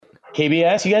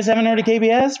KBS. You guys haven't heard of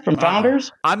KBS from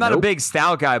Founders? I'm not a big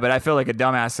stout guy, but I feel like a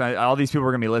dumbass. All these people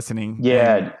are going to be listening.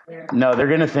 Yeah. No, they're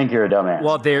going to think you're a dumbass.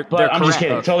 Well, they're I'm correct. just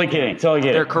kidding. Totally kidding.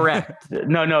 They're correct.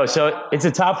 No. So it's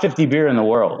a top 50 beer in the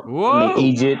world. Whoa. They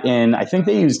age it in, I think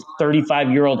they use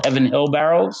 35-year-old Heaven Hill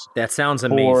barrels That sounds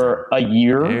amazing. for a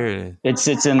year. There. It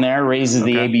sits in there, raises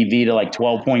the ABV to like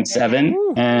 12.7,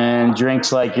 and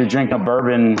drinks like you're drinking a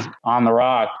bourbon on the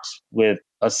rocks with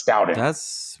a stout in it.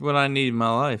 That's what I need in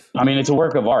my life. I mean, it's a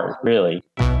work of art, really.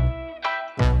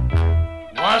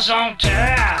 What's on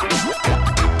tap?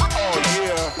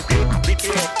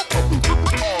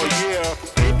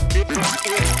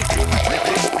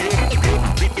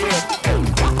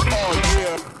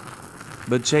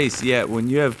 But Chase, yeah, when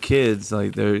you have kids,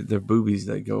 like their boobies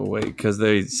that go away because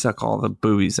they suck all the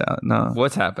boobies out. No,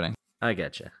 What's happening? I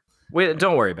get you. Wait,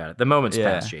 don't worry about it. The moment's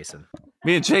Yeah. past, Jason.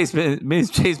 me and Chase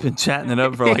been chatting it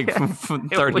up for like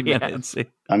 30 Yeah. minutes.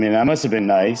 I mean, that must have been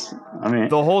nice. I mean,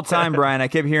 The whole time, Brian, I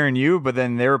kept hearing you, but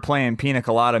then they were playing Pina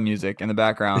Colada music in the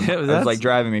background. Yeah, It was that's- like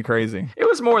driving me crazy. It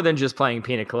was more than just playing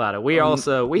Pina Colada. We had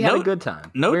a good time.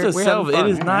 Note to We're self: having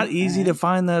it is fun. not easy to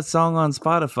find that song on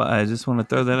Spotify. I just want to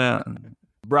throw that out.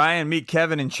 Brian, meet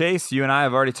Kevin and Chase. You and I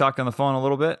have already talked on the phone a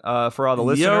little bit for all the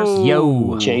listeners.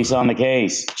 Yo. Chase on the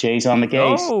case. Chase on the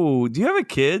case. Oh, do you have a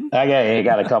kid? I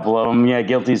got a couple of them. Yeah,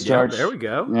 guilty as Yeah, charged. there we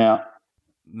go. Yeah.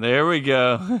 There we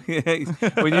go.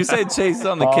 When you say Chase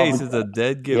on the case, it's a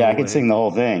dead giveaway. Yeah, I can sing the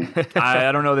whole thing.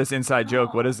 I don't know this inside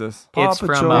joke. What is this? It's from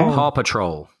Patrol. Paw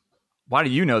Patrol Why do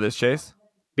you know this, Chase?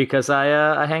 because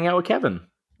I hang out with Kevin.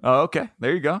 Oh, okay.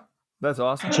 There you go. That's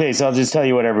awesome. Chase, I'll just tell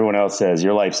you what everyone else says.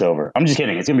 Your life's over. I'm just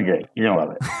kidding. It's going to be great. You're going to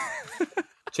love it.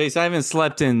 Chase, I haven't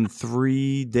slept in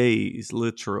 3 days,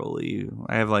 literally.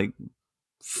 I have like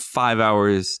 5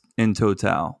 hours in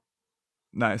total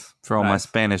Nice. for all my Nice.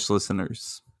 Spanish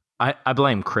listeners. I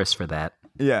blame Chris for that.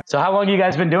 Yeah. So how long you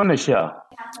guys been doing this show?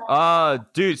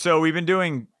 Dude, so we've been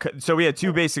doing, so we had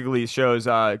two basically shows,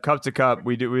 Cup to Cup.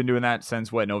 We've been doing that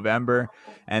since November.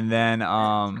 And then,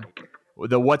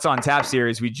 the What's on Tap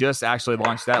series, we just actually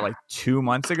launched that like 2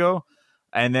 months ago.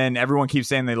 And then everyone keeps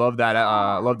saying they love that,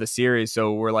 love the series.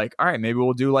 So we're like, all right, maybe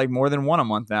we'll do like more than one a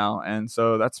month now. And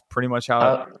so that's pretty much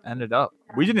how it ended up.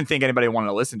 We didn't think anybody wanted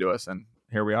to listen to us, and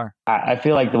here we are. I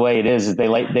feel like the way it is they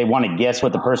want to guess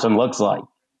what the person looks like.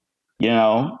 You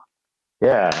know?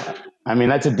 Yeah. I mean,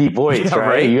 that's a deep voice, Yeah, right?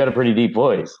 right. You got a pretty deep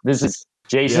voice. This is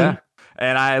Jason. Yeah.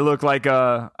 And I look like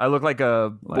a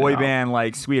boy Wow. band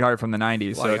like Sweetheart from the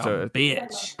 90s. So it's a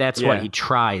bitch. That's Yeah. what he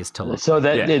tries to look. So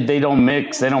that Yeah. they don't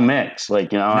mix. They don't mix.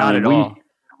 Like, you know, Not at all.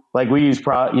 Like we use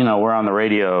we're on the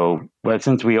radio, but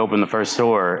since we opened the first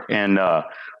store, and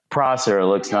Prosser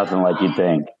looks nothing like you'd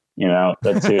think. You know,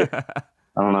 that's it.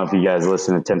 I don't know if you guys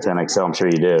listen to 1010XL. I'm sure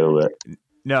you do, but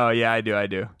No, yeah, I do.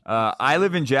 I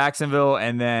live in Jacksonville,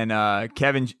 and then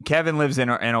Kevin lives in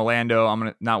Orlando.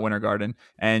 I'm not Winter Garden,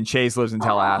 and Chase lives in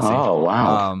Tallahassee. oh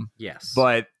wow. Yes.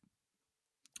 But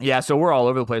yeah, so we're all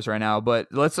over the place right now. But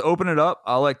let's open it up.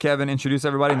 I'll let Kevin introduce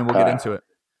everybody, and then we'll get into it.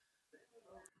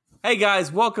 Hey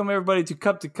guys, welcome everybody to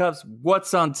Cup to Cups.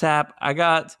 What's on tap? I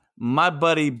got my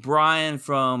buddy Brian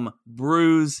from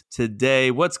Brews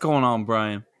today. What's going on,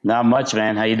 Brian? Not much,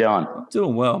 man. How you doing?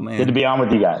 Doing well, man. Good to be on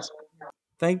with you guys.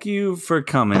 Thank you for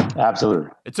coming. Absolutely.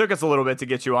 It took us a little bit to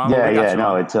get you on. but Yeah, we got yeah. you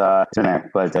No, on. it's in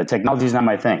there, but technology's not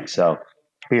my thing. So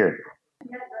here,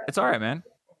 It's all right, man.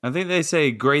 I think they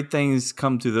say great things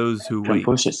come to those who can wait.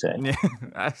 push it say.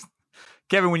 Yeah.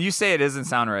 Kevin, when you say it doesn't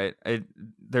sound right,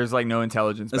 there's like no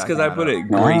intelligence. That's backing because I that put up. it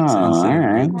great instead all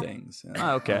right. of good things.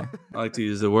 Oh, okay. I like to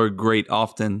use the word great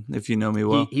often, if you know me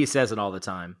well. he says it all the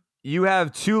time. You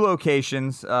have two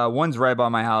locations. One's right by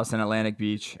my house in Atlantic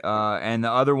Beach, and the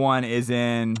other one is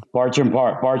in. Bartram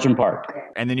Park.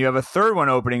 And then you have a third one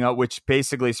opening up, which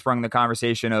basically sprung the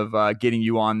conversation of getting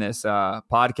you on this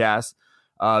podcast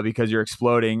because you're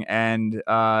exploding, and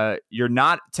you're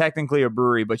not technically a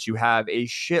brewery, but you have a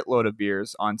shitload of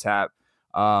beers on tap.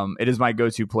 It is my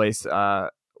go-to place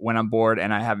when I'm bored,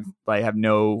 and I have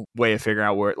no way of figuring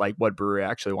out what brewery I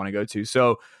actually want to go to.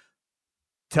 So.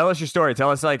 Tell us your story.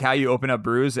 Tell us like how you open up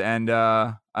brews and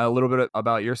a little bit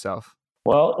about yourself.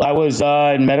 Well, I was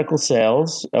in medical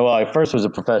sales. Well, I first was a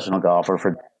professional golfer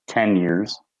for 10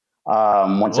 years.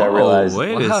 Once I realized,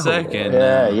 wait Wow. a second.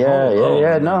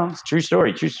 yeah. No, it's true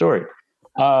story.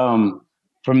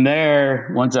 From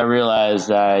there, once I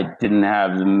realized I didn't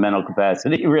have the mental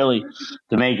capacity really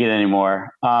to make it anymore,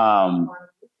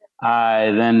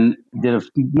 I then did a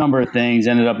number of things,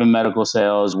 ended up in medical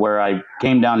sales where I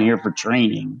came down here for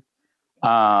training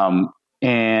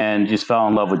and just fell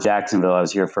in love with Jacksonville. I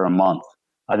was here for a month.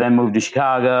 I then moved to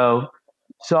Chicago,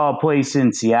 saw a place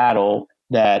in Seattle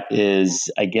that is,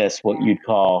 I guess, what you'd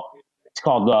call, it's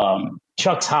called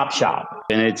Chuck's Hop Shop,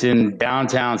 and it's in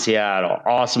downtown Seattle.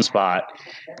 Awesome spot.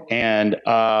 And,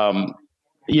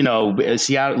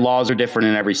 Seattle laws are different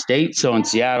in every state. So in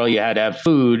Seattle, you had to have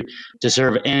food to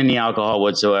serve any alcohol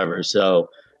whatsoever. So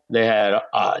they had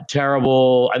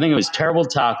terrible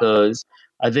tacos.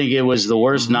 I think it was the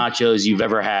worst nachos you've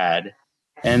ever had.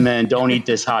 And then don't eat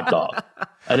this hot dog.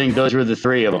 I think those were the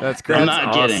three of them. That's great. I'm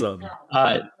not awesome. kidding.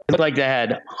 It looked like they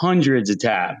had hundreds of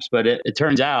taps, but it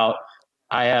turns out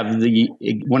I have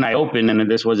when I opened,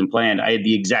 and this wasn't planned, I had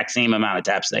the exact same amount of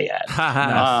taps they had.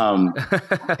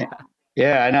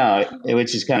 Yeah, I know,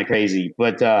 which is kind of crazy.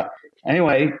 But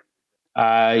anyway,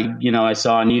 I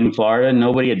saw a need in Florida.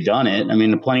 Nobody had done it. I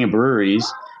mean, plenty of breweries.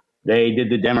 They did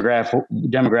the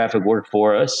demographic work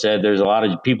for us. Said there's a lot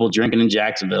of people drinking in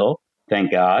Jacksonville.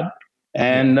 Thank God.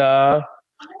 And I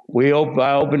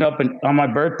opened up on my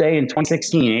birthday in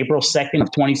 2016, April 2nd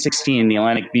of 2016, the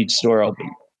Atlantic Beach store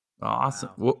opened. Awesome.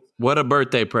 What a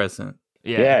birthday present.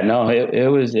 Yeah, no, it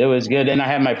was good. And I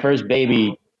had my first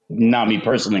baby, not me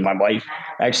personally, my wife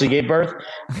actually gave birth,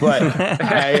 but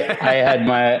I had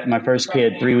my first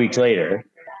kid 3 weeks later.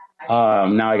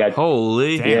 Now I got,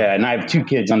 holy. Yeah. And I have two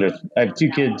kids. I have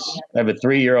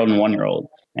 3-year-old and 1-year-old.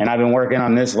 And I've been working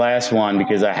on this last one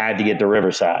because I had to get to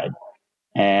Riverside.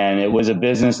 And it was a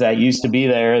business that used to be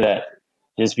there that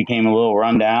just became a little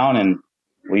rundown. And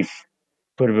we've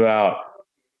put about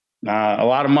a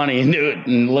lot of money into it,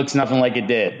 and it looks nothing like it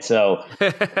did. So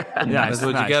that's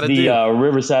what you got to do. The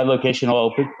Riverside location will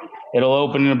open. It'll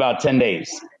open in about 10 days.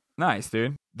 Nice,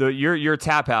 dude. Your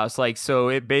tap house, like, so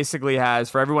it basically has,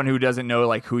 for everyone who doesn't know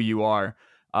like who you are,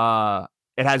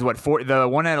 it has the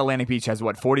one at Atlantic Beach has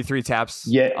 43 taps?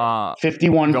 Yeah,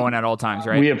 51 going at all times,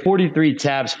 right? We have 43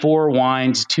 taps, 4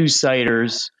 wines, 2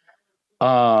 ciders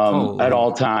at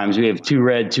all times. We have 2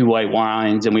 red, 2 white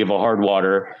wines, and we have a hard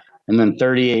water, and then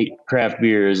 38 craft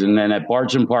beers. And then at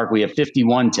Bartram Park, we have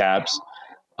 51 taps.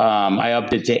 I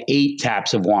upped it to 8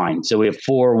 taps of wine. So we have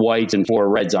 4 whites and 4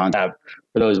 reds on tap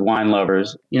for those wine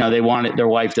lovers. They want it. Their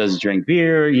wife doesn't drink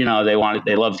beer. They want it.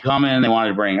 They love coming. They wanted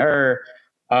to bring her.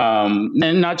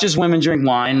 And not just women drink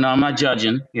wine. No, I'm not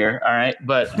judging here. All right.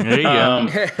 But there you go.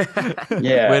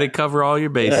 Yeah. Way to cover all your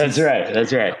bases.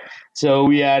 That's right. So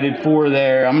we added 4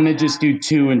 there. I'm going to just do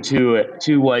 2 and 2,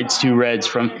 2 whites, 2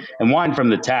 reds and wine from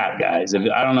the tap, guys.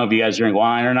 I don't know if you guys drink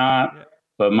wine or not,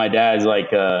 but my dad's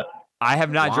like, I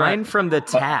have not wine from the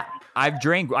tap. I've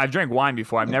drank wine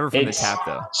before. I've never from the tap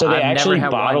though. So they I've actually never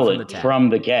had bottle wine it from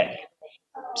the keg.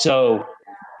 So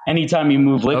anytime you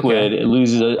move liquid, it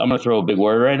loses. I'm going to throw a big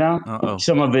word right now. Uh-oh.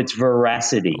 Some of its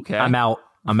veracity. Okay. I'm out.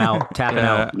 Tapping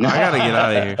out. I got to get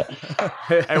out of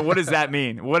here. And what does that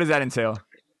mean? What does that entail?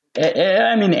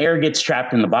 I mean, air gets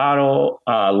trapped in the bottle.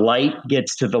 Light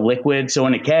gets to the liquid. So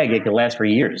in a keg, it can last for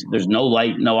years. There's no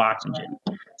light, no oxygen.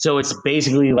 So it's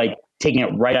basically like taking it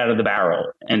right out of the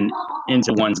barrel and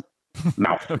into one's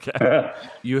mouth. Okay.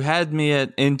 You had me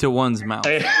at into one's mouth.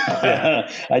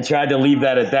 I tried to leave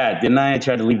that at that, didn't I? I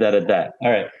tried to leave that at that.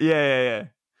 All right. Yeah.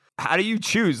 How do you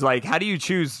choose? Like, how do you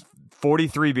choose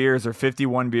 43 beers or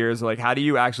 51 beers? Like, how do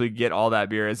you actually get all that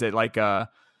beer? Is it like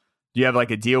do you have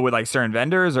like a deal with like certain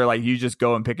vendors, or like you just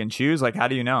go and pick and choose? Like, how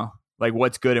do you know like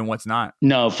what's good and what's not?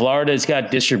 No, Florida's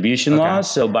got distribution laws.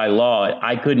 So by law,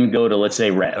 I couldn't go to, let's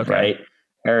say, Rev, right?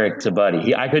 Eric's a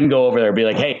buddy. I couldn't go over there and be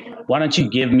like, hey, why don't you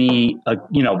give me I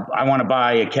want to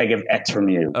buy a keg of X from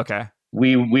you. Okay.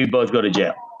 We both go to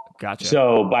jail. Gotcha.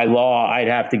 So by law, I'd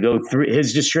have to go through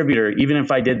his distributor. Even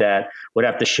if I did that, would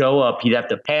have to show up. He'd have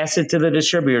to pass it to the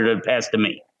distributor to pass to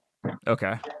me.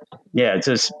 Okay. Yeah, it's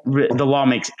just the law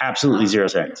makes absolutely 0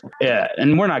 sense. Yeah,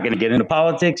 and we're not going to get into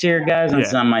politics here, guys.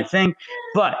 That's not my thing.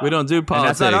 But we don't do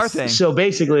politics. That's not our thing. So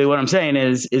basically, what I'm saying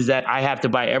is that I have to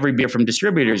buy every beer from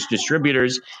distributors.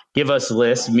 Distributors give us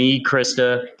lists. Me,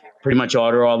 Krista, pretty much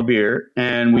order all the beer,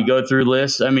 and we go through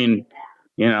lists. I mean,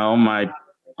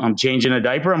 I'm changing a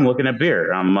diaper. I'm looking at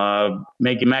beer. I'm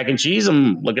making mac and cheese.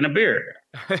 I'm looking at beer.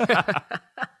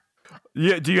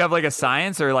 Yeah. Do you have like a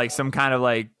science or like some kind of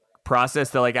like process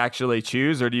to like actually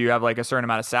choose, or do you have like a certain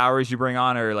amount of sours you bring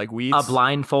on, or like wheats? A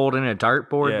blindfold and a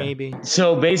dartboard, maybe.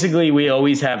 So basically, we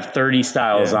always have 30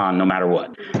 styles on, no matter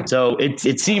what. So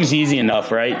it seems easy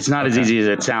enough, right? It's not as easy as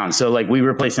it sounds. So like we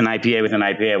replace an IPA with an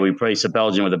IPA, we replace a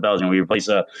Belgian with a Belgian, we replace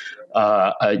a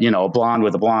blonde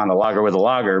with a blonde, a lager with a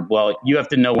lager. Well, you have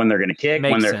to know when they're going to kick.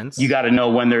 Makes sense. You got to know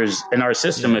when there's in our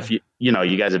system. If you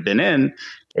guys have been in,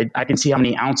 I can see how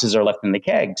many ounces are left in the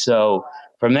keg. So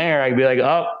from there, I could be like,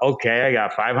 oh, okay, I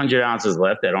got 500 ounces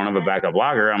left. I don't have a backup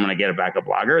lager. I'm going to get a backup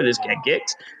lager. This keg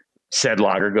kicks. Said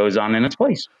lager goes on in its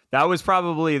place. That was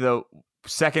probably the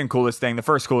second coolest thing, the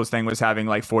first coolest thing was having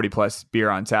like 40 plus beer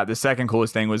on tap. The second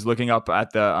coolest thing was looking up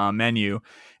at the menu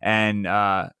and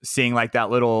seeing like that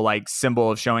little like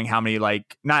symbol of showing how many,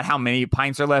 like not how many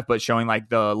pints are left, but showing like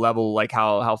the level, like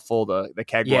how full the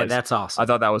keg was. Yeah, that's awesome. I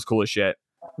thought that was cool as shit.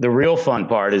 The real fun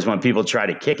part is when people try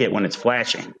to kick it when it's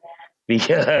flashing.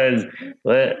 Because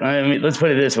let's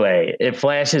put it this way. It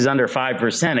flashes under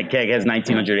 5%. A keg has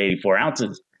 1,984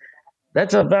 ounces.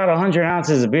 That's about 100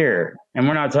 ounces of beer. And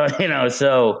we're not talking,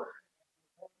 so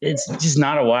it's just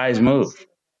not a wise move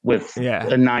with a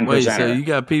 9%. Wait, so you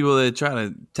got people that try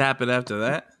to tap it after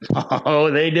that? Oh,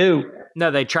 they do.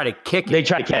 No, they try to kick it. They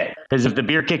try to kick it. Because if the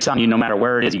beer kicks on you, no matter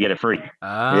where it is, you get it free.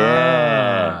 Oh.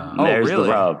 Yeah. There's really?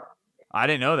 the rub. I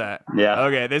didn't know that. Yeah.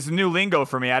 Okay, this is new lingo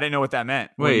for me. I didn't know what that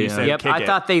meant. Wait, you said Yep, kick I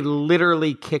thought they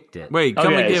literally kicked it. Wait,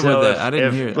 come again with that. I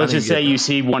didn't hear it. Let's just say you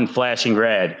see one flashing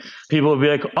red. People will be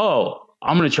like, oh,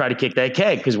 I'm going to try to kick that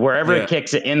keg. Because wherever it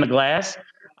kicks it in the glass,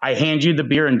 I hand you the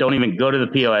beer and don't even go to the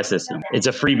POS system. It's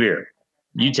a free beer.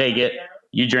 You take it,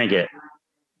 you drink it,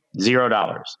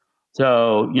 $0.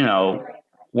 So,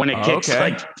 when it kicks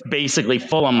like basically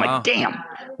full, I'm like, damn.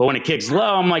 But when it kicks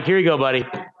low, I'm like, here you go, buddy.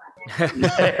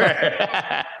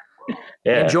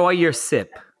 Enjoy your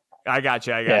sip. I got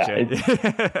you.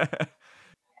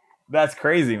 That's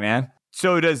crazy, man.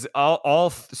 So does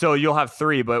so you'll have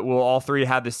 3, but will all 3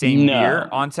 have the same beer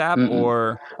on tap?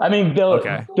 Or I mean, they'll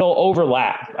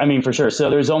overlap. I mean, for sure. So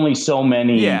there's only so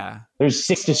many. Yeah. There's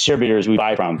 6 distributors we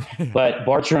buy from, but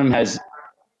Bartram has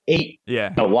 8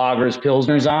 lagers,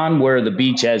 pilsners on, where the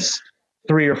Beach has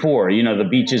 3 or 4. The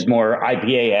Beach is more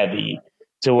IPA heavy.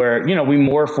 To where, we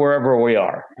morph wherever we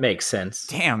are. Makes sense.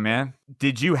 Damn, man.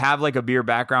 Did you have like a beer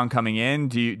background coming in?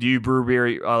 Do you brew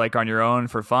beer like on your own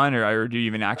for fun, or do you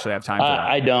even actually have time for that?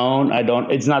 I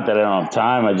don't. It's not that I don't have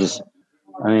time. It's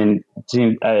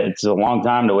a long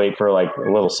time to wait for like a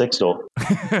little 6-stool.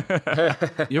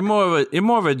 You're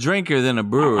more of a drinker than a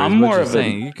brewer. I'm more of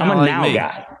a now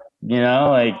guy.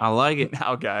 I like it.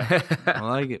 Now guy. I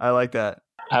like it. I like that.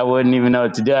 I wouldn't even know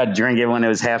what to do. I'd drink it when it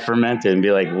was half fermented and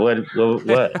be like, what? All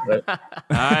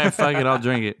right, fuck it. I'll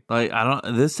drink it. Like,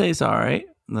 this tastes all right.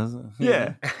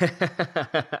 Yeah.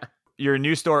 Your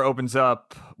new store opens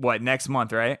up, next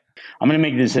month, right? I'm going to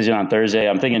make the decision on Thursday.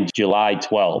 I'm thinking July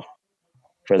 12th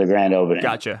for the grand opening.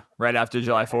 Gotcha. Right after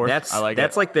July 4th.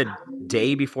 That's like the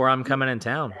day before I'm coming in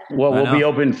town. Well, we'll be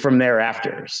open from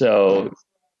thereafter. So...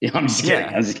 I'm just kidding.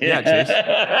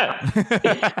 Yeah,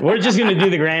 We're just going to do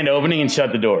the grand opening and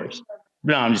shut the doors.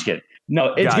 No, I'm just kidding.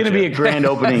 No, it's going to be a grand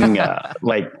opening.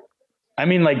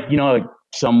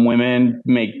 Some women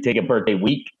take a birthday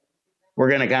week. We're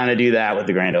going to kind of do that with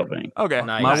the grand opening. Okay.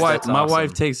 Nice. My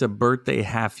wife takes a birthday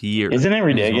half year. Isn't it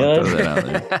ridiculous?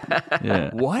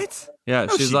 Yeah. What? Yeah.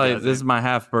 No, she's like, this is my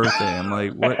half birthday. I'm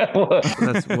like, what?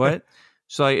 That's what?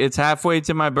 She's like, it's halfway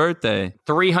to my birthday.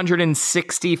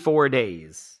 364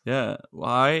 days. Yeah,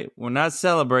 why? We're not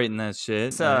celebrating that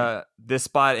shit. This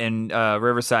spot in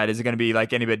Riverside, is it going to be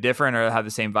like any bit different or have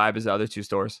the same vibe as the other 2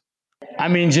 stores? I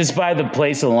mean, just by the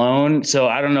place alone. So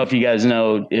I don't know if you guys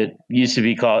know, it used to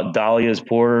be called Dahlia's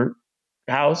Pour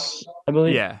House, I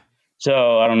believe. Yeah.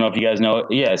 So I don't know if you guys know.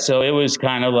 Yeah, so it was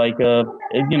kind of like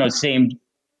same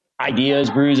idea as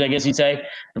Brews, I guess you'd say.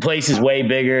 The place is way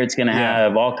bigger. It's going to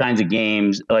have all kinds of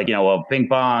games, like, ping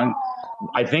pong.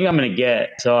 I think I'm going to get,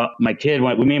 me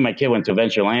and my kid went to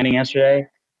Adventure Landing yesterday.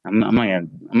 I'm not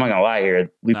gonna lie here.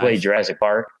 We played Jurassic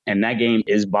Park and that game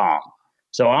is bomb.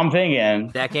 So I'm thinking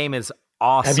that game is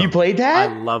awesome. Have you played that?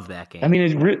 I love that game. I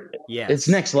mean, it's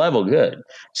next level good.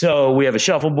 So we have a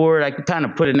shuffleboard. I could kind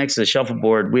of put it next to the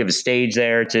shuffleboard. We have a stage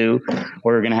there too,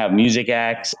 where we're going to have music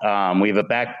acts. We have a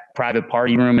back private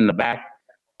party room in the back.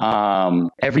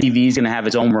 Every TV is going to have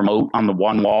its own remote on the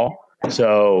one wall.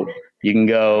 So you can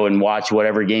go and watch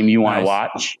whatever game you want to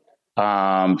watch.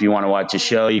 If you want to watch a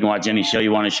show, you can watch any show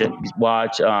you want to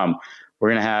watch. We're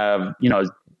going to have,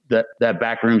 that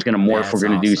back room's going to morph. We're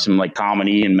going to do some like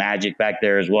comedy and magic back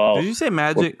there as well. Did you say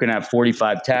magic? We're going to have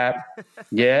 45 tap.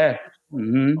 Yeah.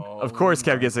 Mm-hmm. Of course,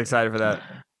 Kev gets excited for that.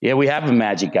 Yeah, we have a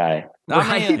magic guy.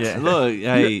 Right? Look,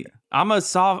 hey, I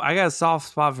got a soft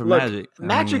spot for magic.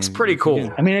 Magic's pretty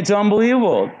cool. I mean, it's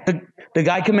unbelievable. The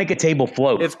guy can make a table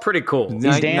float. It's pretty cool.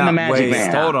 He's Dan the Magic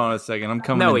Man. Hold on a second. I'm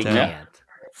coming. No, he can't.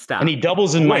 Stop. And he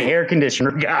doubles in my hair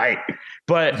conditioner guy.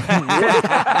 But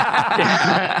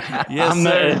yes,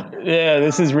 sir.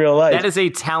 This is real life. That is a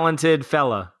talented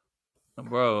fella.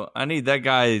 Bro, I need that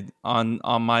guy on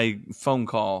my phone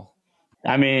call.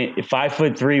 I mean,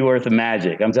 5'3" worth of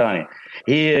magic. I'm telling you,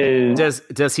 he is.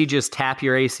 Does he just tap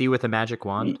your AC with a magic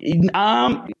wand? He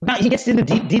gets into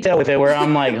deep detail with it. Where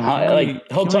I'm like,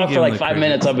 he'll talk for like 5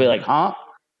 minutes. I'll be like, huh?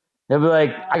 He'll be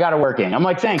like, I got it working. I'm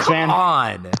like, thanks, man. Come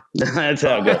on. That's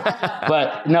how good.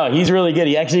 But no, he's really good.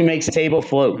 He actually makes a table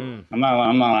float. I'm not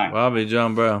lying. Bobby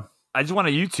John, bro. I just want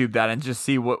to YouTube that and just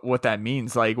see what that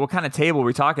means. Like, what kind of table are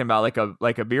we talking about?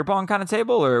 Like a beer pong kind of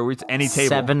table, or are we any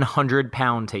table?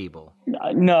 700-pound table.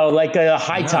 No, like a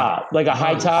high top, like a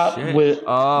high top shit. with.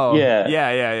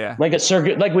 yeah. Like a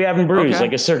circuit, like we have in Brews, Okay.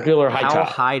 like a circular high How top.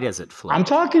 high does it float? I'm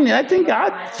talking. I think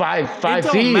five It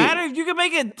don't feet. matter if you can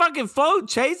make it fucking float,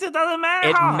 Chase. It doesn't matter.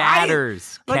 It how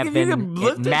matters, high. Like Kevin. if you can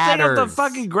lift It this thing off the matters.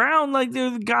 fucking ground, like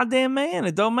you're the goddamn man.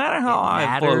 It don't matter how It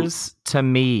high it floats. matters to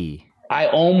me. I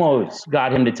almost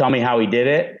got him to tell me how he did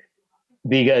it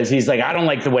because he's like, I don't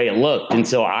like the way it looked. And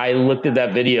so I looked at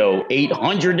that video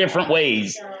 800 different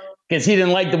ways because he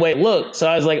didn't like the way it looked. So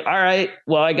I was like, all right,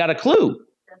 well, I got a clue.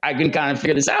 I can kind of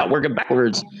figure this out, work it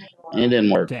backwards. And it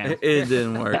didn't work. Damn. It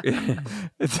didn't work.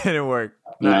 It didn't work.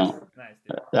 No,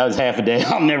 that was half a day.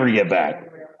 I'll never get back.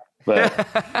 But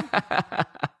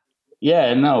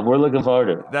yeah, no, we're looking forward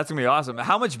to it. That's gonna be awesome.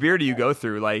 How much beer do you go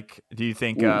through? Like, do you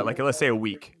think, like, let's say a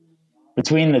week?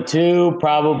 Between the two,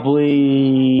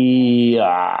 probably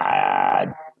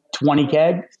 20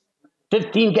 kegs,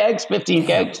 15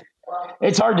 kegs.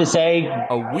 It's hard to say.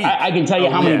 A week. I can tell you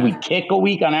how many yeah. we kick a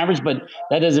week on average, but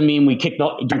that doesn't mean we drink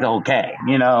the whole keg,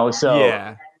 you know? So,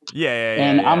 Yeah.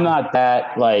 and I'm not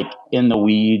that like in the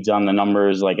weeds on the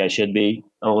numbers like I should be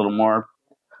a little more.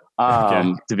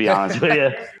 To be honest with you,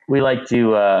 we like to,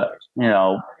 you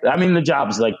know, I mean, the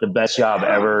job's like the best job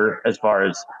ever as far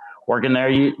as working there.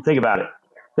 You think about it.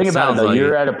 Think about Sounds it though. like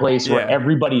You're it. at a place where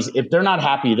everybody's, if they're not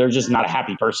happy, they're just not a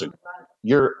happy person.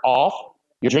 You're off.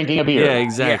 You're drinking a beer. Yeah,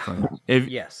 exactly. If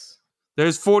Yes.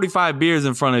 there's 45 beers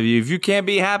in front of you, if you can't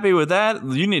be happy with that,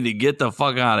 you need to get the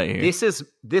fuck out of here. This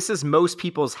is most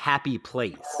people's happy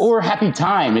place. Or happy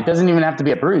time. It doesn't even have to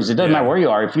be a Brews. It doesn't matter where you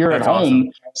are. If you're That's at home awesome.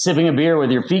 sipping a beer with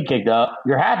your feet kicked up,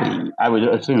 you're happy, I would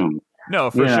assume.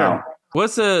 No, for You know. sure.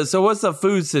 What's the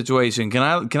food situation? Can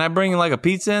I bring like a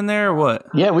pizza in there or what?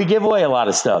 Yeah, we give away a lot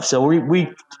of stuff. So we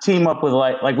team up with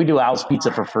like we do Al's Pizza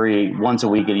for free once a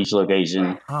week at each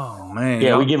location. Oh man.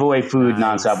 Yeah, we give away food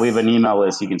nonstop. We have an email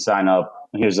list. You can sign up.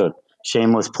 Here's a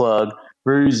shameless plug.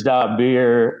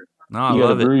 Brews.beer. No, I You go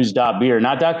love to it. brews.beer,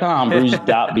 not .com,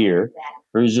 brews.beer.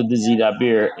 Brews with the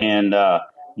Z.beer. And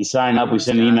you sign up. We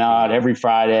send an email out every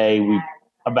Friday.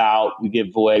 We give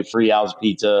away free Al's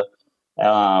Pizza.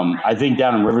 I think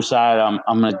down in Riverside,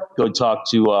 I'm going to go talk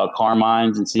to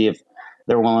Carmine's and see if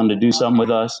they're willing to do something with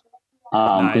us.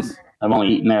 'Cause Nice. I've only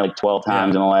eaten there like 12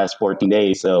 times in the last 14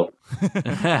 days. So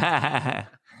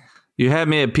You had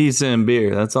me at pizza and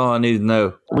beer. That's all I need to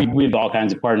know. we have all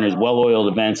kinds of partners,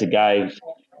 well-oiled events. A guy,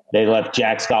 they left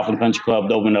Jack's Golf and Country Club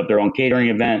to open up their own catering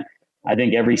event. I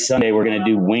think every Sunday we're going to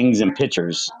do wings and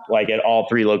pitchers, like at all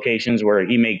three locations where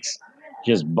he makes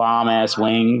just bomb-ass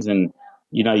wings. And,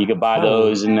 you know, you could buy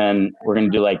those. And then we're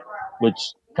going to do like, which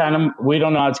kind of, we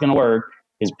don't know how it's going to work.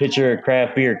 His pitcher of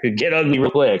craft beer could get ugly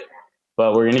real quick,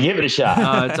 but we're going to give it a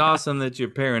shot. It's awesome that you're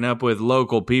pairing up with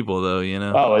local people, though. You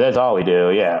know. Oh, that's all we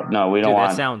do. Yeah. No, we don't Dude, that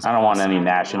want, sounds I don't want awesome. any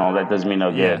national. That doesn't mean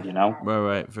no good, you know?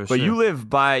 Right, for But sure. you live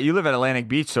at Atlantic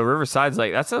Beach, so Riverside's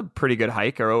like, that's a pretty good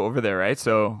hike over there, right?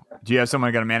 So do you have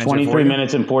someone going to manage it for 23 you?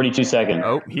 minutes and 42 seconds.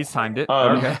 Oh, he's timed it.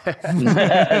 Um,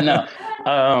 Okay. No.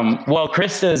 Well,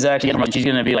 Krista is actually, she's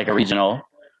going to be like a regional.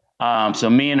 So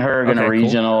me and her are going to Okay, cool.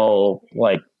 regional,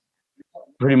 like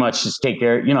pretty much just take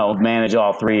care, you know, manage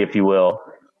all three, if you will.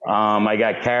 I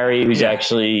got Carrie, who's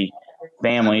actually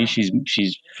family.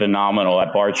 She's phenomenal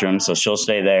at Bartram, so she'll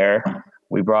stay there.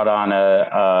 We brought on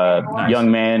a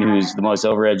young man who's the most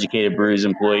overeducated Brews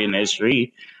employee in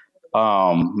history,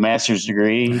 master's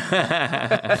degree,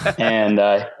 and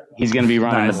he's going to be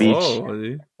running Nice. the beach. Whoa,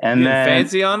 dude. And You then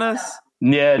fancy on us?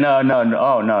 yeah, no.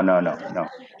 Oh, no.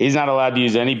 He's not allowed to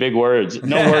use any big words.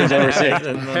 No words ever said.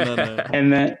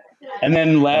 No. And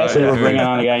then lastly, All right. we're bringing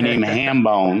on a guy named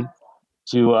Hambone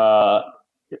to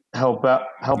help out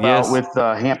Yes. with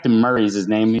Hampton Murray's his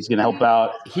name. He's going to help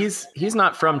out. He's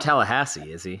not from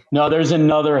Tallahassee, is he? No, there's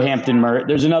another Hampton Murray.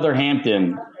 There's another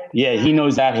Hampton. Yeah, he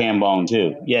knows that Hambone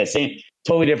too. Yeah, same,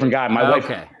 totally different guy. My wife.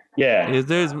 Okay. Yeah.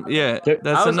 That's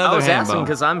I was another asking Hambone.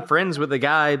 because I'm friends with a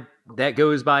guy that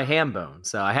goes by Hambone,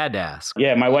 so I had to ask.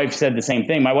 Yeah, my wife said the same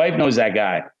thing. My wife knows that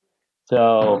guy.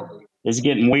 So it's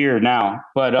getting weird now.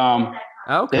 But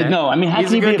Okay. no, I mean, how He's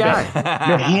can a you be good a guy. bad?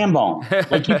 You're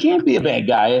Hambone. Like you can't be a bad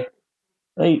guy.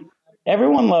 Like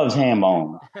everyone loves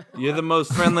Hambone, You're the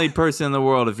most friendly person in the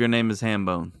world if your name is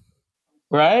Hambone.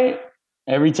 right?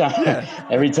 Every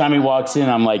time he walks in,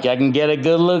 I'm like, I can get a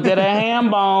good look at a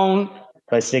Hambone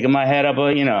by sticking my head up,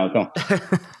 you know.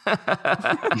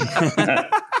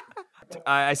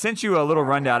 I sent you a little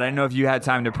rundown. I didn't know if you had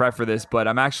time to prep for this, but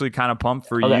I'm actually kind of pumped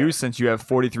for Okay. you since you have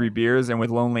 43 beers, and with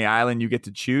Lonely Island you get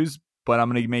to choose. But I'm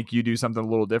going to make you do something a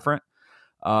little different.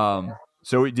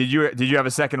 So did you have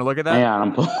a second to look at that? Hang on,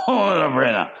 I'm pulling it up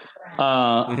right now.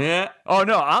 Yeah. Oh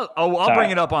no, I'll bring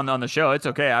right. it up on the show. It's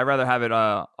okay. I'd rather have it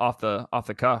off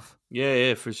the cuff.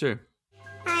 Yeah, for sure.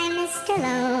 I'm Mr.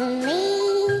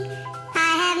 Lonely. I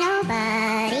have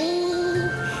nobody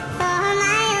for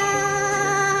my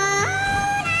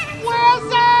own.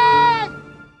 Wilson!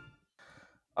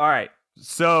 All right.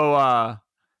 So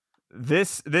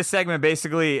this segment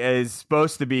basically is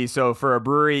supposed to be, so for a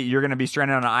brewery, you're going to be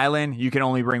stranded on an island. You can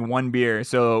only bring one beer.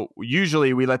 So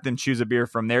usually we let them choose a beer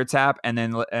from their tap and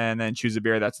then choose a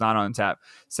beer that's not on tap.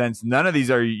 Since none of these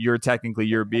are technically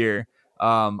your beer,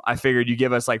 I figured you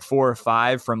give us like 4 or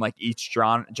 5 from like each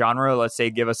genre. Let's say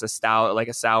give us a stout, like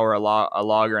a sour, a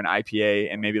lager, an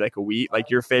IPA, and maybe like a wheat, like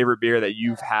your favorite beer that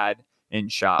you've had in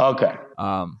shop. Okay.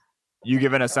 You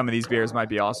giving us some of these beers might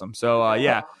be awesome. So give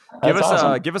That's us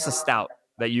awesome. give us a stout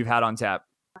that you've had on tap.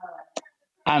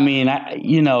 I mean,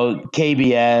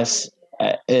 KBS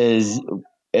is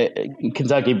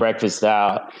Kentucky Breakfast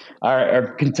Stout.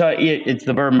 Or Kentucky, it's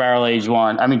the bourbon barrel aged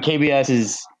one. I mean, KBS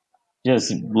is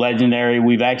just legendary.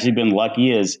 We've actually been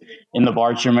lucky as in the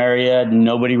Bartram area,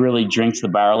 nobody really drinks the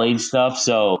barrel aged stuff.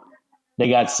 So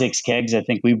they got 6 kegs. I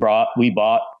think we bought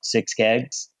 6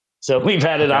 kegs. So we've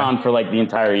had it on for like the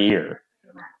entire year.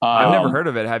 I've never heard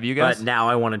of it. Have you guys? But now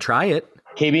I want to try it.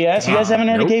 KBS? You guys haven't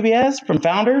heard of KBS from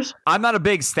Founders? I'm not a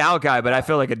big stout guy, but I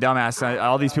feel like a dumbass.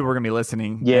 All these people are going to be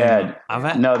listening. Yeah.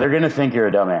 And No, they're going to think you're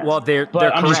a dumbass. Well, they're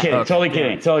I'm just correct. kidding. Totally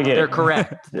kidding. They're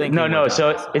correct. No.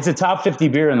 So it's a top 50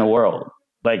 beer in the world.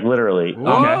 Like literally.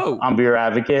 Whoa. I'm Beer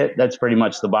Advocate. That's pretty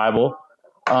much the Bible.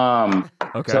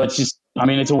 Okay. So it's just, I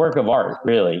mean, it's a work of art,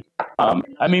 really.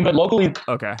 I mean, but locally,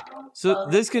 Okay. So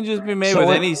this can just be made So with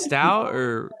what- any stout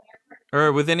or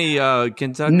with any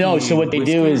Kentucky. no. So what they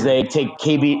do whiskey? is they take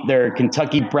their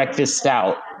Kentucky Breakfast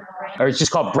Stout, or it's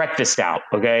just called Breakfast Stout.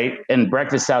 Okay. And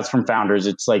Breakfast Stout's from Founders.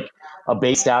 It's like a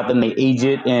base stout. Then they age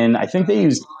it in, I think they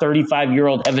use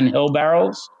 35-year-old Heaven Hill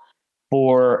barrels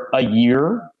for a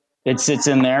year. It sits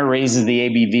in there, raises the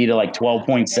ABV to like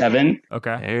 12.7,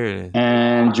 Okay. There it is.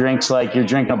 and drinks like you're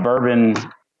drinking a bourbon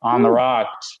on the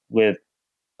rocks with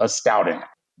a stout in it.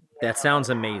 That sounds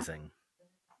amazing.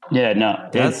 Yeah, no.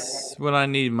 It's, That's what I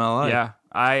need in my life. Yeah.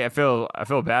 I feel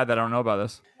bad that I don't know about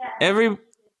this.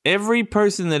 Every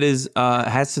person that is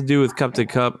has to do with Cup to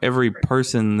Cup, every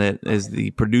person that is the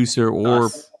producer or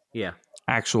Us. Yeah.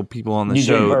 actual people on the You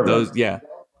drink show, bourbon.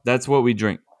 that's what we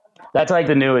drink. that's like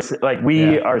the newest. Like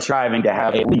we are striving to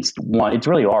have at least one. It's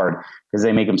really hard because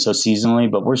they make them so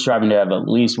seasonally, but we're striving to have at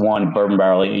least one bourbon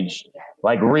barrel aged,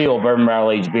 like real bourbon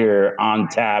barrel aged beer on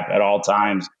tap at all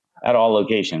times, at all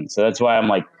locations. So that's why I'm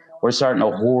like, we're starting to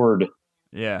hoard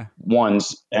Yeah.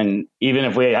 ones. And even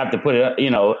if we have to put it,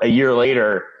 a year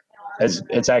later,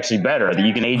 it's actually better.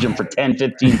 You can age them for 10,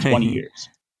 15, 20 years.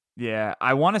 Yeah,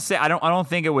 I want to say I don't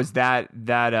think it was that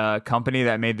company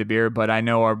that made the beer, but I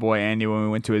know our boy Andy, when we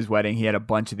went to his wedding, he had a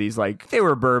bunch of these, like they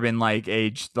were bourbon like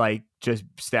aged like just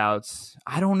stouts.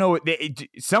 I don't know.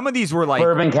 Some of these were like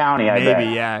Bourbon County, I bet.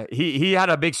 maybe, yeah. He had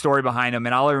a big story behind him,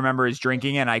 and all I remember is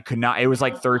drinking it. And I could not. It was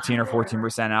like 13 or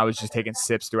 14%. And I was just taking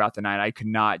sips throughout the night. I could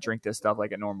not drink this stuff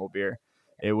like a normal beer.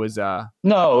 It was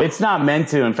No, it's not meant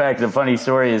to. In fact, the funny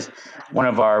story is one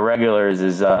of our regulars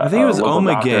is I think it was local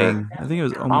Oma doctor. Gang. I think it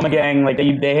was Oma Gang. Gang. Like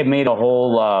they had made a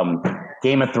whole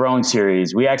Game of Thrones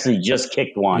series. We actually just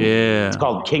kicked one. Yeah. It's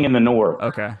called King in the North.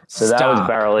 okay. So that was Stop.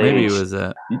 barrel aged. Maybe it was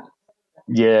that.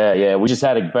 Yeah. We just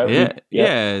had a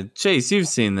Yeah. Chase, you've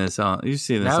seen this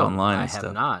online I and have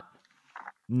stuff. not.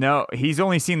 No, he's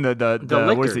only seen the what is it,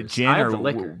 liquors. gin I have or the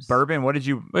liquors. bourbon? What did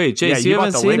you? Wait, Chase, Yeah, you you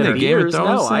haven't bought the seen the liquors. Game of Beers?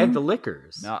 Thrones? No, I have thing? the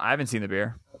liquors. No, I haven't seen the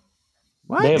beer.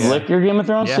 What? They have liquor Game of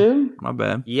Thrones Yeah. too? My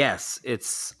bad. Yes,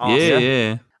 it's awesome.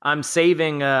 Yeah. I'm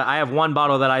saving. I have one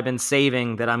bottle that I've been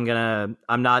saving that I'm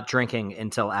not drinking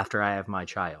until after I have my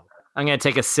child. I'm gonna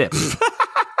take a sip.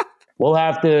 We'll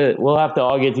have to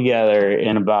all get together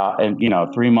in about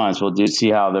 3 months. We'll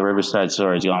see how the Riverside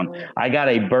store is going. I got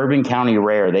a Bourbon County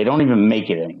Rare. They don't even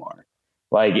make it anymore.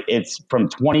 Like it's from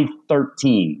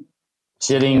 2013.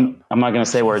 Sitting. I'm not going to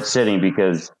say where it's sitting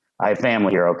because I have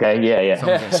family here. Okay.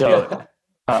 Yeah. So,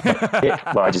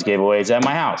 well, I just gave away. It's at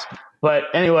my house. But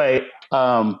anyway,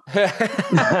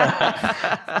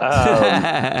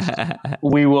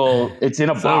 we will. It's in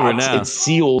a It's over box. now. It's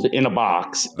sealed in a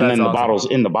box, and That's then the awesome. bottle's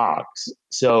in the box.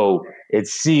 So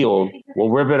it's sealed. We'll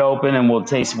rip it open and we'll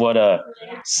taste what a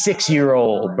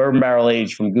 6-year-old bourbon barrel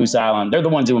aged from Goose Island. They're the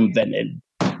ones who invented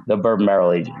the bourbon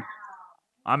barrel aging.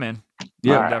 I'm in.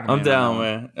 Yeah, All right. definitely I'm in down, on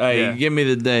that man. Hey, Yeah. you give me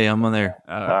the day. I'm on there.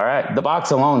 All right. The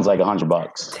box alone's like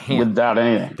 $100 Damn. without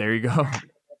anything. There you go.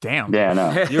 Damn. Yeah,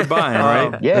 no. You're buying,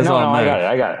 right? Yeah, That's no, all I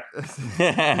that got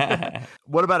it. matters.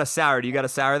 What about a sour? Do you got a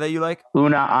sour that you like?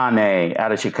 Una Ane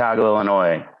out of Chicago,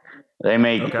 Illinois. They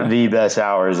make Okay. the best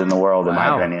sours in the world, in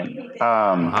Wow. my opinion.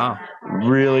 Wow.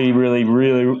 Really, really,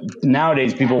 really.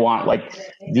 Nowadays, people want like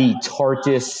the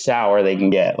tartest sour they can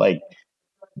get, like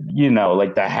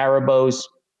like the Haribo's,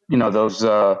 those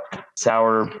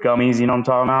sour gummies. You know what I'm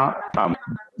talking about?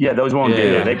 Yeah, those won't do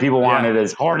Yeah. it. People want Yeah. it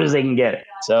as hard as they can get it.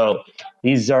 So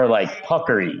these are like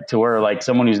puckery to where like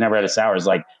someone who's never had a sour is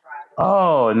like,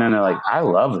 oh, and then they're like, I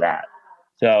love that.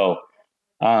 So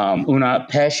Una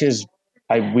Pesh is.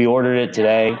 We ordered it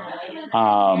today.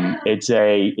 It's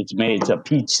a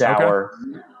peach sour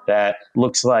that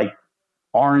looks like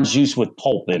orange juice with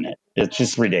pulp in it. It's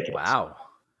just ridiculous. Wow.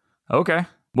 Okay.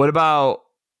 What about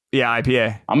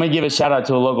IPA? I'm gonna give a shout out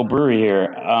to a local brewery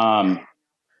here.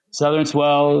 Southern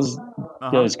Swells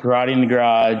does Karate in the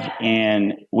Garage,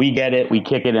 and we get it. We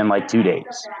kick it in like 2 days.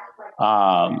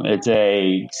 It's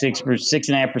a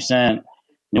 6.5%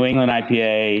 New England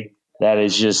IPA that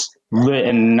is just lit.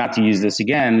 And not to use this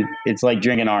again, it's like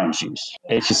drinking orange juice.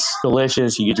 It's just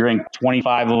delicious. You can drink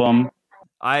 25 of them.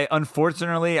 I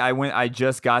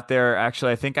just got there.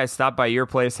 Actually, I think I stopped by your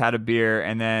place, had a beer,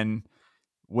 and then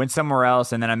went somewhere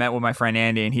else. And then I met with my friend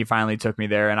Andy, and he finally took me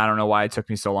there. And I don't know why it took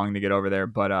me so long to get over there,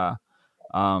 but I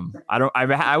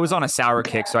was on a sour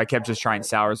kick, so I kept just trying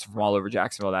sours from all over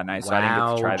Jacksonville that night. So I didn't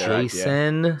get to try their IPA.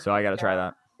 Jason. So I got to try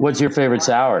that. What's your favorite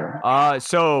sour?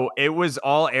 So it was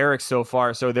all Eric's so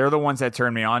far. So they're the ones that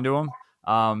turned me on to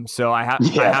them. So I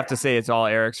have to say it's all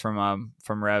Eric's from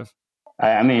Rev.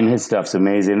 I mean, his stuff's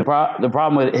amazing. The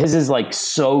problem with his is like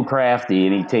so crafty,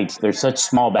 and they're such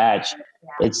small batch.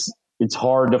 It's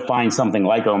hard to find something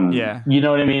like them. Yeah. You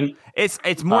know what I mean?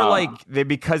 It's more like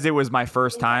because it was my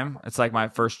first time. It's like my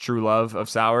first true love of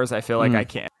sours. I feel like I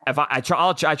can't. If I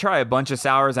try a bunch of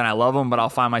sours and I love them, but I'll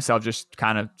find myself just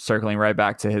kind of circling right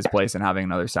back to his place and having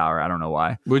another sour. I don't know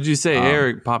why. Would you say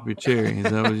Eric pop your cherry? Is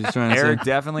that what you're trying to say? Eric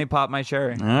definitely popped my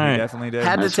cherry. All right. He definitely did.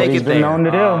 Had to That's take what he's it been there. known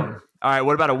to do. All right.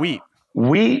 What about a wheat?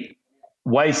 Wheat,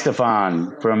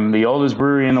 Weihenstephan from the oldest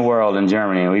brewery in the world in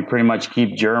Germany. We pretty much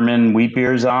keep German wheat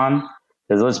beers on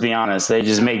because let's be honest, they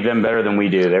just make them better than we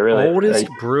do. They really Oldest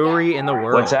brewery in the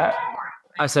world. What's that?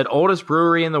 I said oldest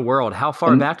brewery in the world. How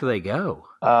far back do they go?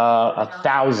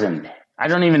 1,000. I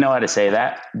don't even know how to say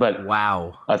that, but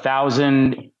Wow.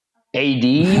 1,000 AD.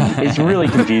 It's really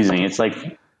confusing. It's like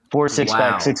 4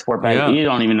 6-pack, Wow. 6-4-pack. Yeah. You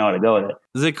don't even know how to go with it.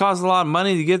 Does it cost a lot of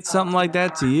money to get something like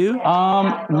that to you?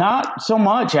 Not so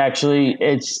much actually.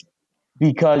 It's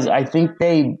because I think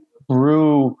they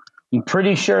brew. I'm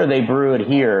pretty sure they brew it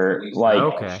here. Like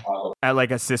Okay. At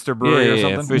like a sister brewery or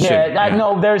something? for sure. I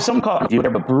know there's some coffee,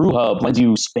 but Brew Hub lends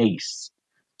you space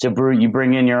to brew. You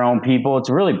bring in your own people. It's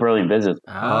a really brilliant business,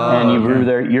 and you brew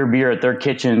your beer at their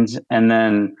kitchens, and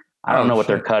then I don't know what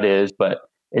their cut is, but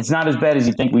it's not as bad as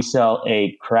you think. We sell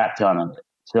a crap ton of it,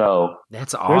 so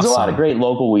That's awesome. there's a lot of great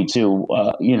local wheat too.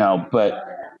 But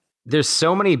There's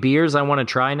so many beers I want to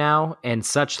try now and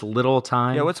such little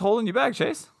time. Yeah, what's holding you back,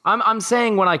 Chase? I'm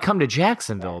saying when I come to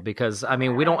Jacksonville, because I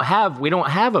mean we don't have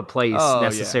a place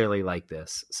necessarily like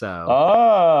this.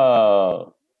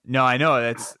 So No, I know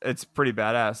it's pretty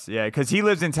badass. Yeah, because he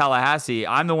lives in Tallahassee.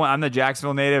 I'm the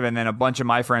Jacksonville native, and then a bunch of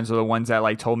my friends are the ones that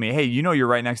like told me, "Hey, you're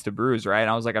right next to Brews, right?" And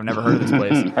I was like, "I've never heard of this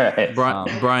place."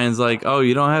 right. Brian's like, "Oh,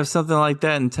 you don't have something like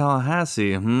that in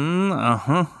Tallahassee?"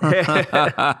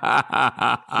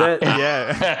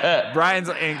 Yeah. Brian's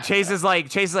and Chase is like,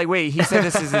 "Wait, he said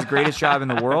this is his greatest job in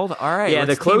the world." All right, yeah, the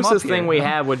let's team up closest here. thing we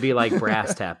have would be like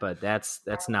Brass Tap, but that's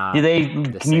not.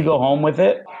 Can you go home with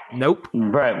it? Nope.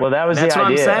 Right. Well, that was That's the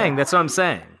what idea. I'm saying. That's what I'm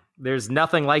saying. There's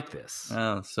nothing like this.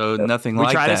 Oh, so nothing We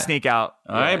like try that. to sneak out.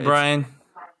 All right, Brian.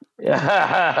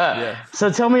 So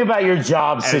tell me about your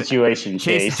job situation,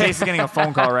 Chase Chase. is getting a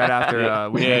phone call right after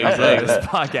we Yeah, start exactly. this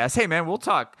podcast. Hey, man, we'll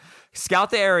talk. Scout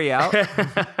the area out.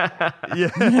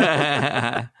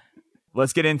 Yeah.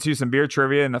 Let's get into some beer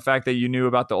trivia and the fact that you knew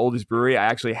about the oldest brewery. I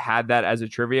actually had that as a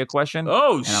trivia question.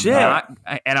 Oh, And shit.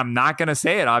 I'm not going to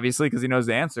say it, obviously, because he knows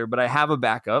the answer, but I have a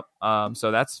backup.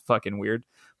 So that's fucking weird.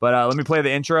 But let me play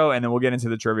the intro, and then we'll get into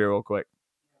the trivia real quick.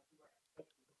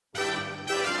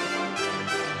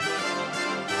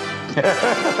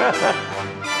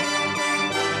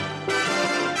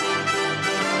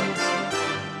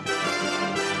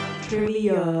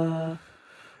 Trivia.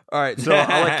 All right, so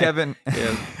I'll let Kevin.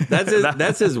 Yeah.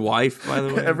 That's his wife, by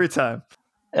the way. Every time.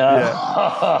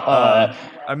 All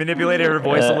I manipulated her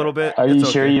voice a little bit. Are you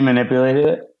sure you manipulated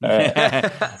it? All right.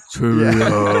 True.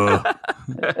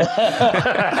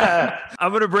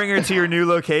 I'm gonna bring her to your new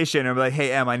location and be like,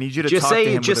 "Hey, Em, I need you to Just talk to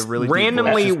say, him just with a really deep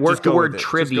randomly voice. work Just the go word with it.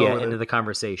 Just go trivia with into it." the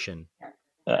conversation.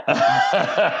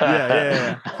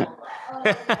 Yeah.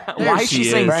 Why is she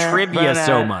saying trivia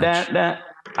so much?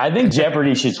 I think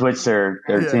Jeopardy should switch their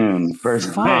tune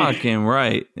first. Fucking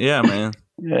right. Yeah, man.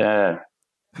 Yeah.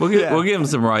 We'll give him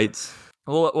some rights.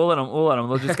 We'll let them.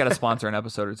 They'll just got to sponsor an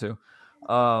episode or two.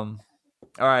 All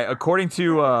right. According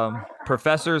to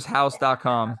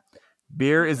ProfessorsHouse.com,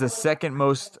 beer is the second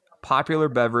most popular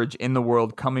beverage in the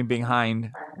world, coming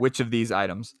behind which of these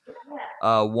items?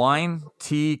 Wine,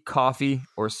 tea, coffee,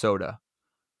 or soda?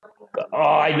 Oh,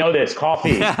 I know this.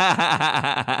 Coffee.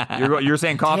 You're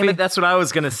saying coffee? Damn it, that's what I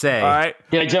was gonna say. All right.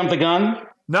 Did I jump the gun?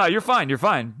 No, you're fine.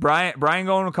 Brian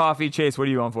going with coffee. Chase, what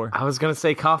are you going for? I was gonna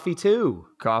say coffee too.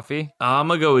 Coffee. I'm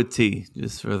gonna go with tea,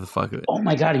 just for the fuck of it. Oh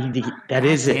my God, that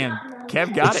is it. Damn,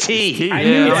 Kev got It's it. tea. It's tea. I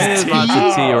Yeah, knew there's tea. lots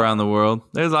of tea around the world.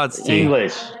 There's lots of tea.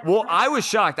 English. Well, I was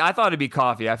shocked. I thought it'd be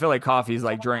coffee. I feel like coffee is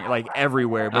like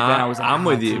everywhere. But then I was like, I'm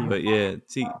with you, tea. but yeah,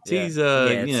 tea's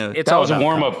it's- you know, it's That all was a about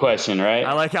warm-up question, right?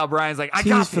 I like how Brian's like, I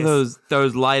tea's got for this.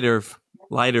 those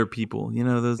lighter people. You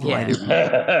know, those Yeah. lighter people.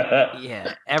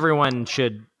 Yeah, everyone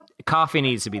should. Coffee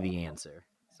needs to be the answer.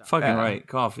 Fucking right,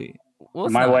 coffee. Well,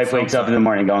 it's My not wife wakes up in the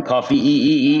morning going, coffee,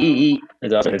 eat.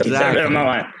 That's all Exactly. in my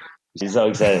mind. She's so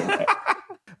excited.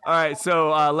 All right, so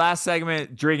last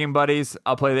segment, drinking buddies.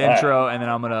 I'll play the intro, and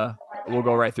then we'll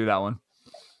go right through that one.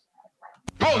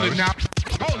 Hold it now.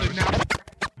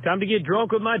 Time to get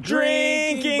drunk with my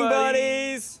Drinking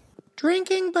buddies.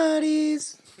 Drinking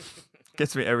buddies.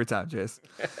 Gets me every time, Chase.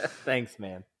 Thanks,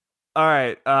 man. All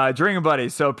right, drinking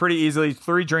buddies. So pretty easily,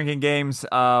 3 drinking games,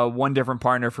 1 different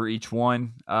partner for each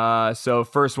one. So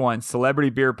first one, celebrity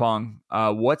beer pong.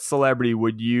 What celebrity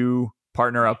would you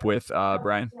partner up with,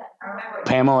 Brian?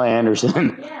 Pamela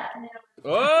Anderson.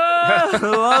 Oh,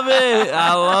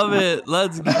 I love it.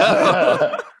 Let's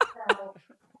go,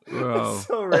 bro.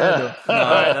 So random. All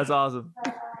right, that's awesome.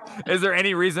 Is there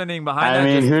any reasoning behind that? I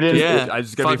mean, who didn't? Yeah. I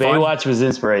just gonna be fun? Baywatch was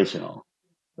inspirational.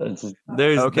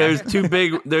 There's two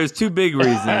big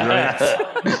reasons,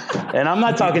 right? And I'm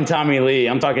not talking Tommy Lee.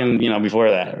 I'm talking, before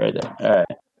that, right there. All right.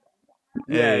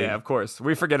 Yeah, of course.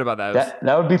 We forget about that.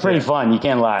 That would be pretty fun. You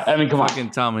can't lie. I mean, come on.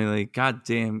 Fucking Tommy Lee. God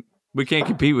damn. We can't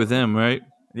compete with him, right?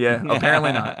 Yeah,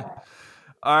 apparently not.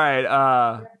 All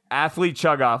right, athlete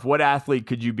chug off. What athlete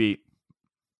could you beat?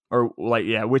 Or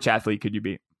which athlete could you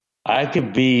beat? I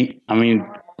could beat.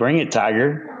 Bring it,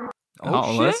 Tiger.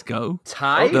 Oh, shit. let's go.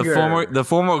 Tiger. The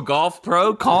former golf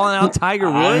pro calling out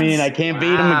Tiger Woods. I can't beat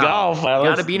him in golf.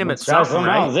 Gotta beat him at something,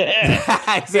 right? Yeah.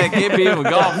 I said, I can't beat him in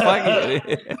golf. Fuck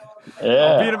it.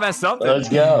 Beat him at something. Let's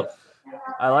go.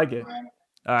 I like it.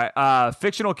 All right,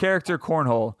 fictional character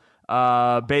cornhole.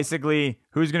 Basically,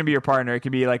 who's going to be your partner? It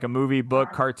could be like a movie,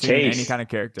 book, cartoon, Chase. any kind of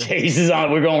character. Chase is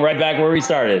on. We're going right back where we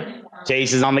started.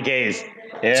 Chase is on the case.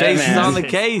 Yeah, Chase man. is on the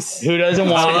case. Who doesn't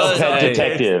want a pet Hey.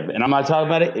 detective? And I'm not talking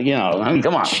about it.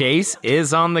 Come on. Chase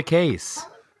is on the case.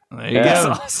 There you Yeah.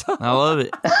 go. Awesome. I love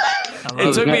it.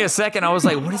 It took me a second. I was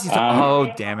like, what is he talking?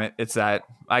 Oh, damn it. It's that.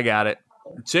 I got it.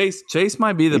 Chase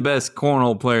might be the best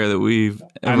cornhole player that we've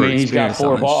ever He's got experienced 4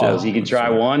 on this balls. show. You can try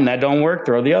one. That don't work.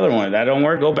 Throw the other one. That don't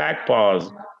work. Go back.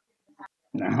 Pause.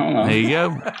 I don't know. There you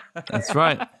go. That's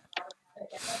right.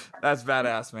 That's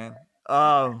badass, man.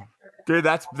 Dude,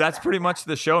 that's pretty much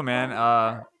the show, man.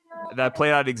 That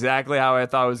played out exactly how I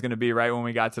thought it was going to be right when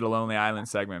we got to the Lonely Island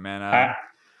segment, man.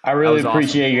 I really was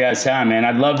appreciate you guys' time, man.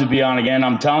 I'd love to be on again.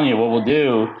 I'm telling you, what we'll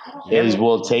do is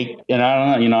we'll take, and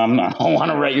I don't know, I don't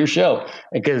want to write your show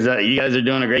because you guys are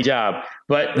doing a great job.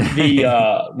 But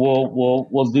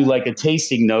we'll do like a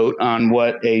tasting note on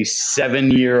what a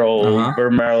 7-year-old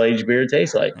Bourbon Barrel Aged beer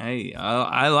tastes like. Hey,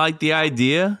 I like the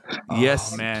idea.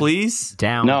 Yes, man. please.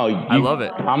 Down. No, I love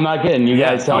it. I'm not kidding. You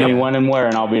guys tell me when and where,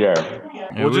 and I'll be there. There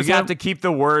We'll we just go. have to keep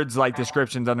the words like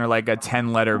descriptions under like a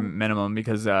 10-letter minimum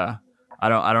because I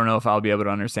don't know if I'll be able to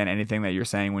understand anything that you're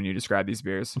saying when you describe these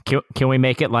beers. Can we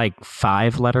make it like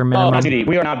 5-letter Oh, minimum?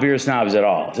 we are not beer snobs at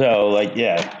all. So,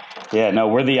 no,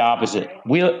 we're the opposite.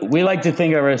 We like to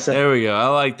think of ourselves. There we go. I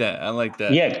like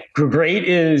that. Yeah, great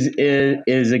is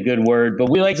a good word, but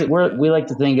we like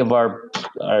to think of our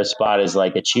spot as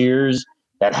like a Cheers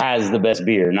that has the best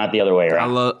beer, not the other way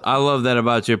around. I love that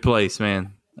about your place,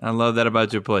 man. I love that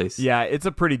about your place. Yeah, it's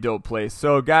a pretty dope place.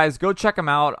 So, guys, go check them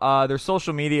out. Their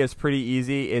social media is pretty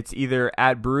easy. It's either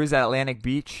at Brews at Atlantic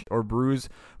Beach or Brews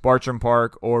Bartram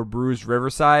Park or Brews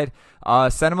Riverside.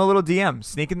 Send them a little DM.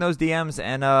 Sneak in those DMs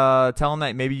and tell them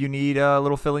that maybe you need a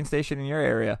little filling station in your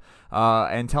area.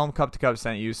 And tell them Cup to Cup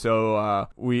sent you, so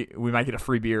we might get a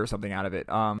free beer or something out of it.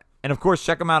 And, of course,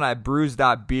 check them out at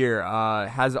brews.beer.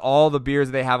 Has all the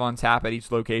beers they have on tap at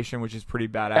each location, which is pretty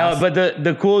badass. But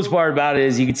the coolest part about it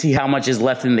is you can see how much is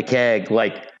left in the keg,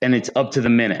 and it's up to the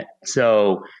minute.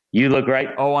 So you look right.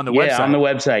 Oh, on the website. Yeah, on the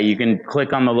website. You can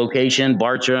click on the location,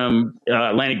 Bartram,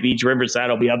 Atlantic Beach,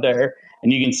 Riverside will be up there.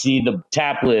 And you can see the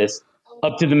tap list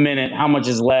up to the minute, how much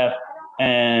is left.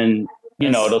 And,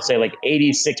 it'll say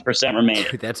 86% remaining.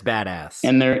 Dude, that's badass.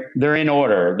 And they're in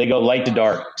order. They go light to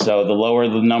dark. So the lower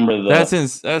the number, the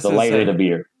lighter the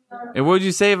beer. And what would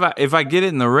you say if I get it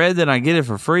in the red, then I get it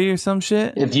for free or some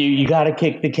shit? If you got to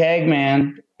kick the keg,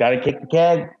 man. Got to kick the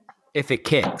keg. If it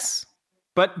kicks.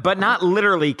 But not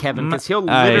literally, Kevin, because he'll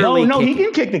literally No, kick he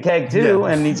can kick the keg too,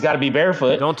 and he's got to be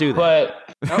barefoot. Don't do that.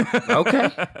 But okay.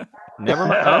 Never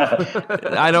mind.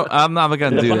 I'm not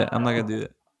going to do that. I'm not going to do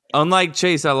that. Unlike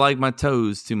Chase, I like my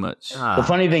toes too much. The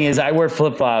funny thing is I wear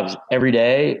flip-flops every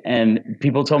day, and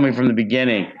people told me from the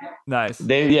beginning. Nice.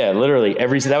 Literally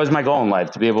that was my goal in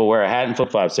life, to be able to wear a hat and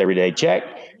flip-flops every day. Check.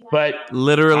 But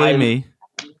literally me.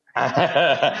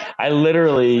 I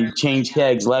literally changed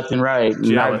kegs left and right.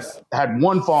 And I had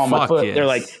one fall on my foot. Yes. They're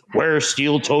like, wear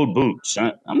steel-toed boots.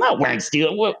 I'm not wearing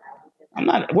steel. Where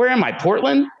am I,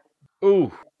 Portland?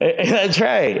 Ooh. That's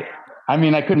right. I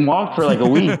mean, I couldn't walk for a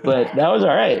week, but that was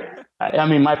all right. I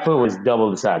mean, my foot was double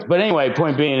the size. But anyway,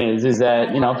 point being is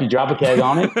that, if you drop a keg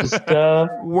on it, just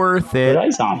worth it. put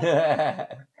ice on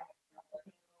it.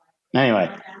 Anyway,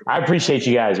 I appreciate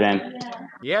you guys, man.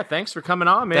 Yeah, thanks for coming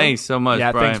on, man. Thanks so much,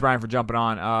 Yeah, Brian. thanks, Brian, for jumping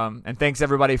on. And thanks,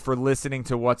 everybody, for listening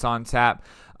to What's on Tap.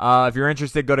 If you're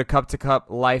interested, go to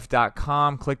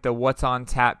cuptocuplife.com, click the What's on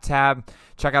Tap tab,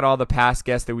 check out all the past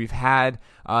guests that we've had.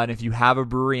 And if you have a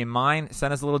brewery in mind,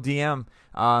 send us a little DM.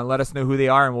 Let us know who they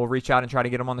are, and we'll reach out and try to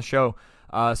get them on the show.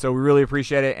 So we really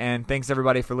appreciate it, and thanks,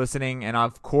 everybody, for listening. And,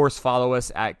 of course, follow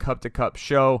us at Cup to Cup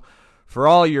Show for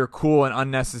all your cool and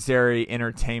unnecessary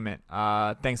entertainment.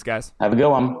 Thanks, guys. Have a good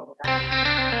one.